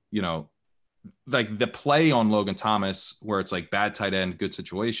 So, like the play on Logan Thomas, where it's like bad tight end, good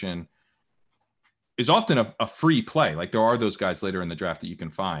situation, is often a free play. Like, there are those guys later in the draft that you can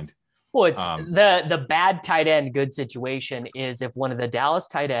find. Well, it's the bad tight end, good situation is if one of the Dallas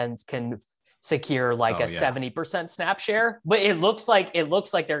tight ends can secure like 70% snap share, but it looks like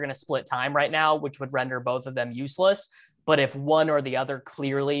they're going to split time right now, which would render both of them useless. But if one or the other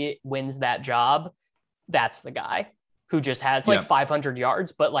clearly wins that job, that's the guy who just has like 500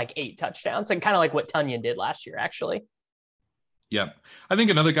 yards, but like 8 touchdowns, and kind of like what Tunyon did last year, actually. Yep. I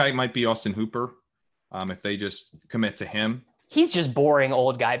think another guy might be Austin Hooper. If they just commit to him, he's just boring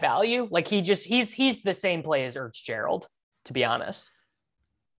old guy value. Like he's the same play as Ertz Gerald, to be honest.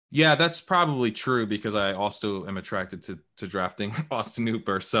 Yeah, that's probably true, because I also am attracted to drafting Austin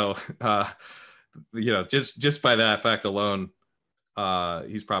Hooper. So, just by that fact alone,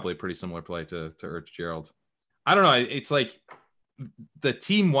 he's probably a pretty similar play to Ertz Gerald. I don't know. It's like the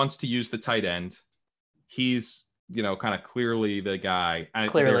team wants to use the tight end. He's, kind of clearly the guy.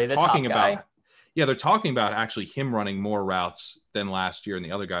 Clearly the top guy. Yeah, they're talking about actually him running more routes than last year and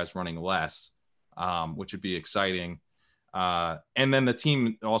the other guys running less, which would be exciting. And then the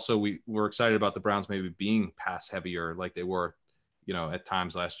team also, we're excited about the Browns maybe being pass heavier like they were, at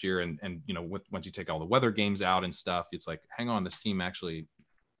times last year. And once you take all the weather games out and stuff, it's like, hang on, this team actually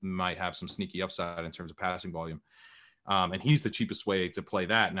might have some sneaky upside in terms of passing volume. And he's the cheapest way to play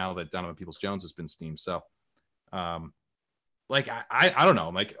that now that Donovan Peoples-Jones has been steamed. So, I don't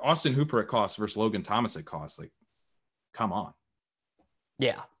know, like Austin Hooper at cost versus Logan Thomas at cost. Like, come on.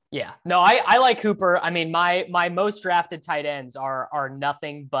 Yeah. Yeah, no, I like Hooper. I mean, my most drafted tight ends are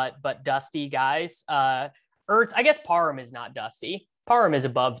nothing but dusty guys. Ertz, I guess Parham is not dusty. Parham is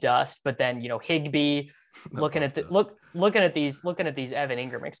above dust, but then Higbee. looking at these Evan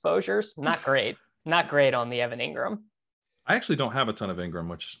Ingram exposures, not great on the Evan Ingram. I actually don't have a ton of Ingram,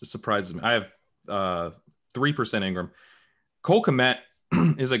 which surprises me. I have 3% Ingram. Cole Kmet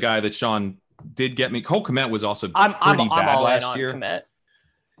is a guy that Sean did get me. Cole Kmet was also pretty bad last year. Kmet.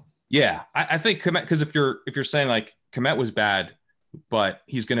 Yeah, I think Kmet, because if you're saying like Kmet was bad, but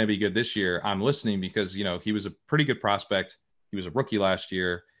he's going to be good this year, I'm listening, because he was a pretty good prospect. He was a rookie last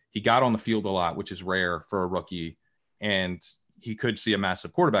year. He got on the field a lot, which is rare for a rookie, and he could see a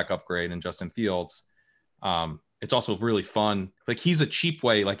massive quarterback upgrade in Justin Fields. It's also really fun. Like, he's a cheap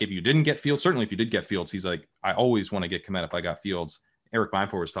way. Like, if you didn't get Fields, certainly if you did get Fields, he's like, I always want to get Kmet if I got Fields. Eric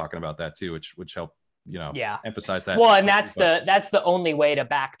Beinford was talking about that too, which helped. Emphasize that. Well, and that's the only way to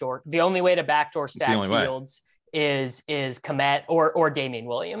backdoor. The only way to backdoor stack Fields is Kmet or Damian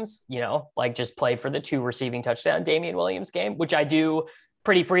Williams. Like, just play for the 2 receiving touchdown Damian Williams game, which I do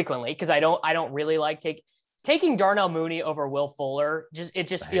pretty frequently, because I don't really like taking Darnell Mooney over Will Fuller. It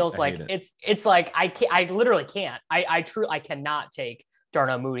just feels like it's like I literally can't. I cannot take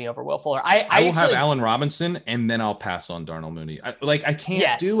Darnell Mooney over Will Fuller. I will have Allen Robinson, and then I'll pass on Darnell Mooney. I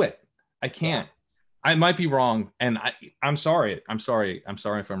can't do it. I can't. Yeah. I might be wrong, and I'm sorry. I'm sorry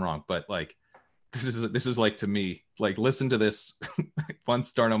if I'm wrong, but like, this is like, to me, like, listen to this.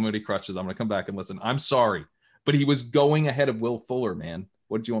 Once Darnell Mooney crushes, I'm gonna come back and listen. I'm sorry, but he was going ahead of Will Fuller, man.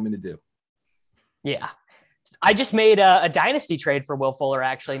 What did you want me to do? Yeah, I just made a dynasty trade for Will Fuller,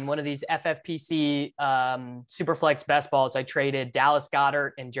 actually, in one of these FFPC Superflex best balls. I traded Dallas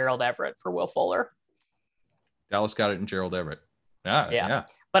Goedert and Gerald Everett for Will Fuller. Dallas Goedert and Gerald Everett. Yeah.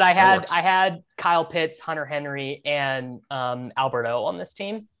 But I had Kyle Pitts, Hunter Henry, and Alberto on this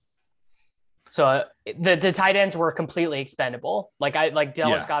team. So the tight ends were completely expendable. Like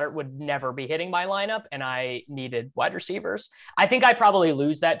Dallas Goedert would never be hitting my lineup, and I needed wide receivers. I think I probably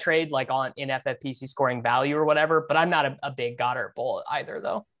lose that trade like in FFPC scoring value or whatever, but I'm not a big Goddard bull either,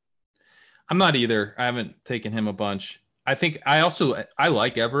 though. I'm not either. I haven't taken him a bunch. I think I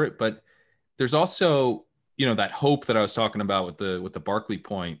like Everett, but there's also, that hope that I was talking about with the Barkley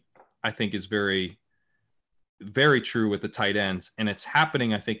point, I think is very, very true with the tight ends. And it's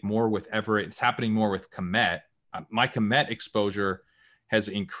happening, I think, more with Everett. It's happening more with Kmet. My Kmet exposure has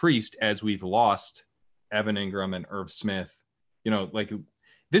increased as we've lost Evan Ingram and Irv Smith.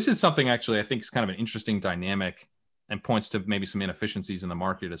 This is something actually I think is kind of an interesting dynamic and points to maybe some inefficiencies in the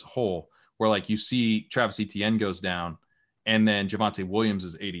market as a whole, where like you see Travis Etienne goes down and then Javonte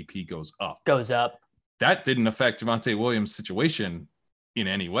Williams' ADP goes up. That didn't affect Javonte Williams' situation in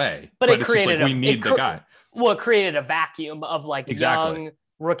any way. But it created the guy. Well, it created a vacuum of young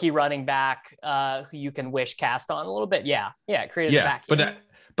rookie running back who you can wish cast on a little bit. Yeah. It created a vacuum.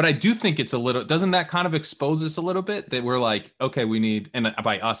 But I do think it's a little, doesn't that kind of expose us a little bit that we're like, okay, we need, and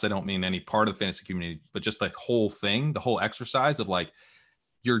by us, I don't mean any part of the fantasy community, but just the whole thing, the whole exercise of like,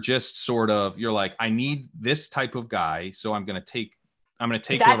 you're just sort of, you're like, I need this type of guy. So I'm going to take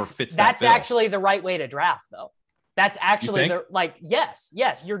whoever fits that That's bill. actually the right way to draft though. That's actually yes,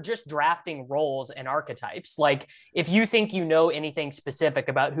 you're just drafting roles and archetypes. Like if you think you know anything specific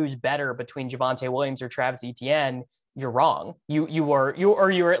about who's better between Javonte Williams or Travis Etienne, you're wrong.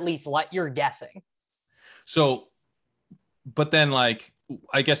 You're at least you're guessing. So, but then like,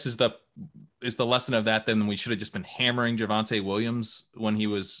 I guess is the lesson of that, then we should have just been hammering Javonte Williams when he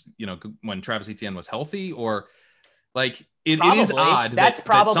was, when Travis Etienne was healthy, or like it is odd that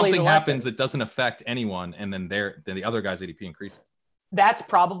something happens that doesn't affect anyone. And then the other guy's ADP increases. That's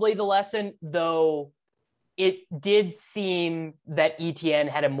probably the lesson, though. It did seem that Etienne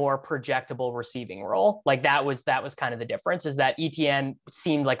had a more projectable receiving role. Like that was kind of the difference, is that Etienne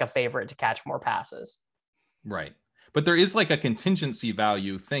seemed like a favorite to catch more passes. Right. But there is like a contingency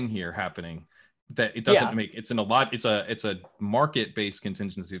value thing here happening that it doesn't make, it's a market-based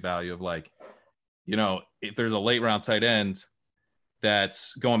contingency value of like, if there's a late round tight end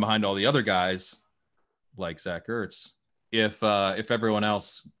that's going behind all the other guys like Zach Ertz, if everyone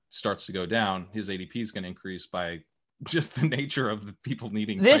else starts to go down, his ADP is going to increase by just the nature of the people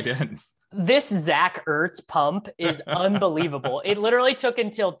needing tight ends. This Zach Ertz pump is unbelievable. It literally took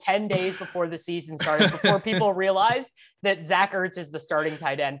until 10 days before the season started before people realized that Zach Ertz is the starting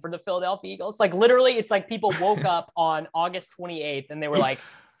tight end for the Philadelphia Eagles. Like literally, it's like people woke up on August 28th and they were like,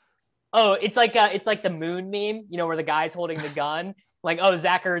 oh, it's like the moon meme, where the guy's holding the gun. Like, oh,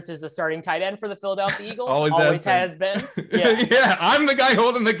 Zach Ertz is the starting tight end for the Philadelphia Eagles. Always has been. Yeah. Yeah, I'm the guy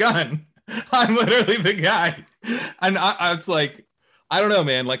holding the gun. I'm literally the guy. And it's like, I don't know,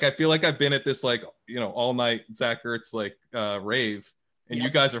 man. Like, I feel like I've been at this, like, all night Zach Ertz, like, rave. And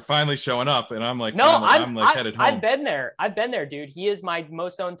you guys are finally showing up. And I'm like, no, I'm headed home. I've been there, dude. He is my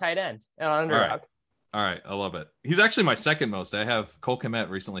most owned tight end on Underdog. All right. I love it. He's actually my second most. I have Cole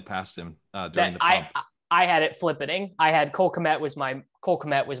Kmet recently passed him during the pump. I had it flippening. I had Cole Kmet was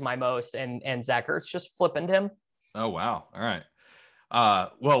my most, and Zach Ertz just flipping him. Oh wow! All right.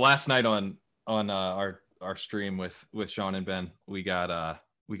 Well, last night on our stream with Sean and Ben, we got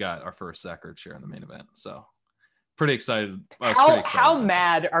our first Zach Ertz share in the main event. So pretty excited. How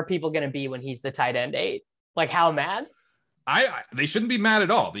mad are people going to be when he's the tight end 8? Like how mad? They shouldn't be mad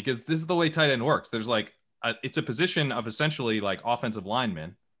at all, because this is the way tight end works. There's like it's a position of essentially like offensive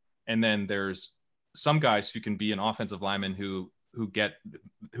lineman, and then there's some guys who can be an offensive lineman who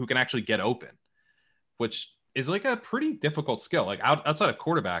can actually get open, which is like a pretty difficult skill. Like outside of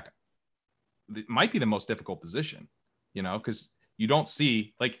quarterback, it might be the most difficult position, because you don't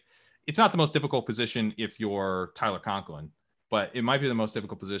see, like, it's not the most difficult position if you're Tyler Conklin, but it might be the most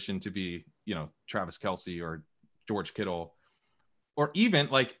difficult position to be, Travis Kelce or George Kittle, or even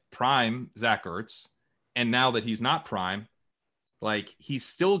like prime Zach Ertz. And now that he's not prime, like he's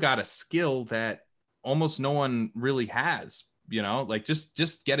still got a skill that almost no one really has, like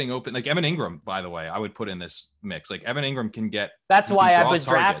just getting open. Like Evan Ingram, by the way, I would put in this mix. Like Evan Ingram can get. That's why I was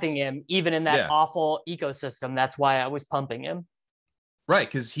drafting him, even in that awful ecosystem. That's why I was pumping him. Right,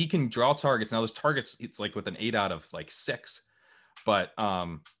 because he can draw targets. Now those targets, it's like with an 8 out of like 6. But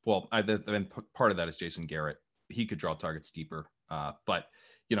then part of that is Jason Garrett. He could draw targets deeper. But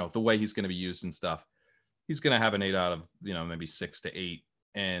the way he's going to be used and stuff, he's going to have an 8 out of maybe 6 to 8,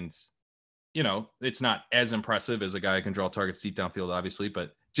 and it's not as impressive as a guy who can draw targets deep downfield, obviously,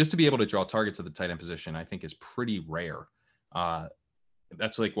 but just to be able to draw targets at the tight end position, I think is pretty rare.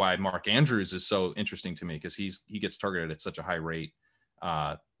 That's like why Mark Andrews is so interesting to me, because he gets targeted at such a high rate.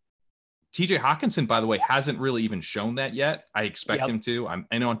 TJ Hawkinson, by the way, hasn't really even shown that yet. I expect him to.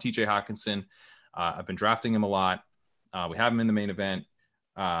 I know on TJ Hawkinson, I've been drafting him a lot. We have him in the main event.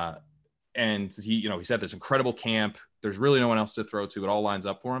 And he's had this incredible camp. There's really no one else to throw to. It all lines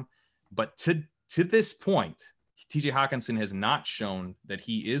up for him. But to this point, TJ Hawkinson has not shown that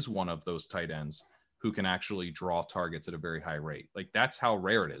he is one of those tight ends who can actually draw targets at a very high rate. Like that's how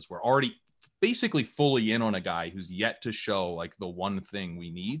rare it is. We're already basically fully in on a guy who's yet to show like the one thing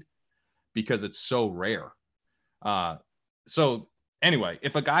we need, because it's so rare. So anyway,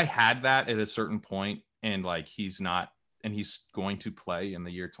 if a guy had that at a certain point and like he's not, and he's going to play in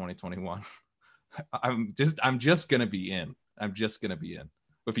the year 2021, I'm just going to be in. I'm just going to be in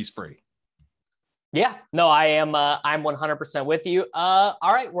if he's free. Yeah, no, I am. I'm 100% with you. All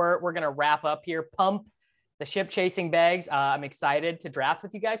right, we're going to wrap up here. Pump the ship chasing bags. I'm excited to draft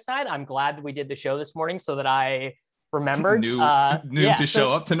with you guys tonight. I'm glad that we did the show this morning so that I remembered. Knew to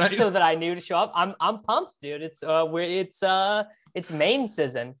show up tonight, so that I knew to show up. I'm pumped, dude. It's main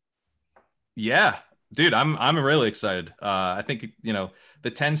season. Yeah, dude, I'm really excited. I think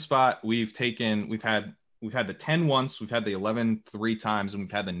the 10 spot we've had the 10 once, we've had the 11 3 times, and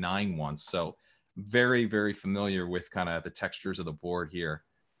we've had the 9 once. So very, very familiar with kind of the textures of the board here.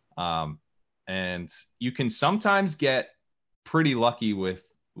 And you can sometimes get pretty lucky with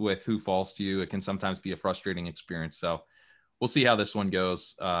who falls to you. It can sometimes be a frustrating experience. So we'll see how this one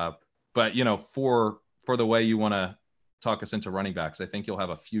goes. But for the way you want to talk us into running backs, I think you'll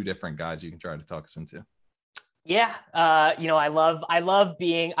have a few different guys you can try to talk us into. Yeah. I love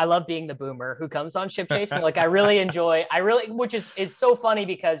being the boomer who comes on ship chasing. Like which is so funny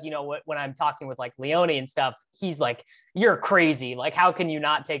because, when I'm talking with like Leone and stuff, he's like, you're crazy. Like, how can you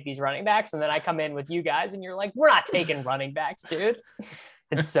not take these running backs? And then I come in with you guys and you're like, we're not taking running backs, dude.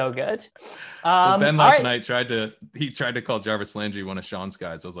 It's so good. Ben last night tried to call Jarvis Landry one of Sean's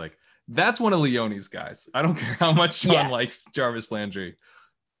guys. I was like, that's one of Leone's guys. I don't care how much Sean likes Jarvis Landry.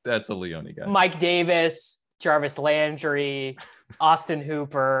 That's a Leone guy. Mike Davis, Jarvis Landry, Austin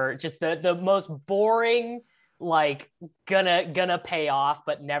Hooper, just the most boring, like gonna pay off,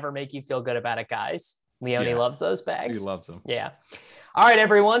 but never make you feel good about it, guys. Leone loves those bags. He loves them. Yeah. All right,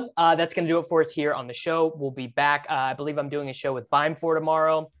 everyone. That's going to do it for us here on the show. We'll be back. I believe I'm doing a show with Bime for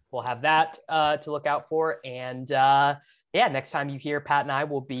tomorrow. We'll have that to look out for. And next time you hear Pat and I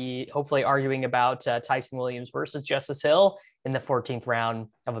will be hopefully arguing about Tyson Williams versus Justice Hill in the 14th round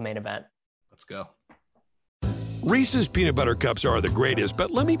of a main event. Let's go. Reese's peanut butter cups are the greatest, but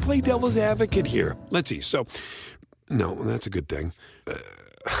let me play devil's advocate here. Let's see. So, no, that's a good thing.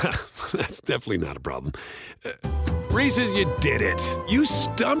 That's definitely not a problem. Reese's, you did it. You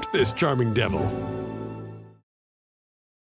stumped this charming devil.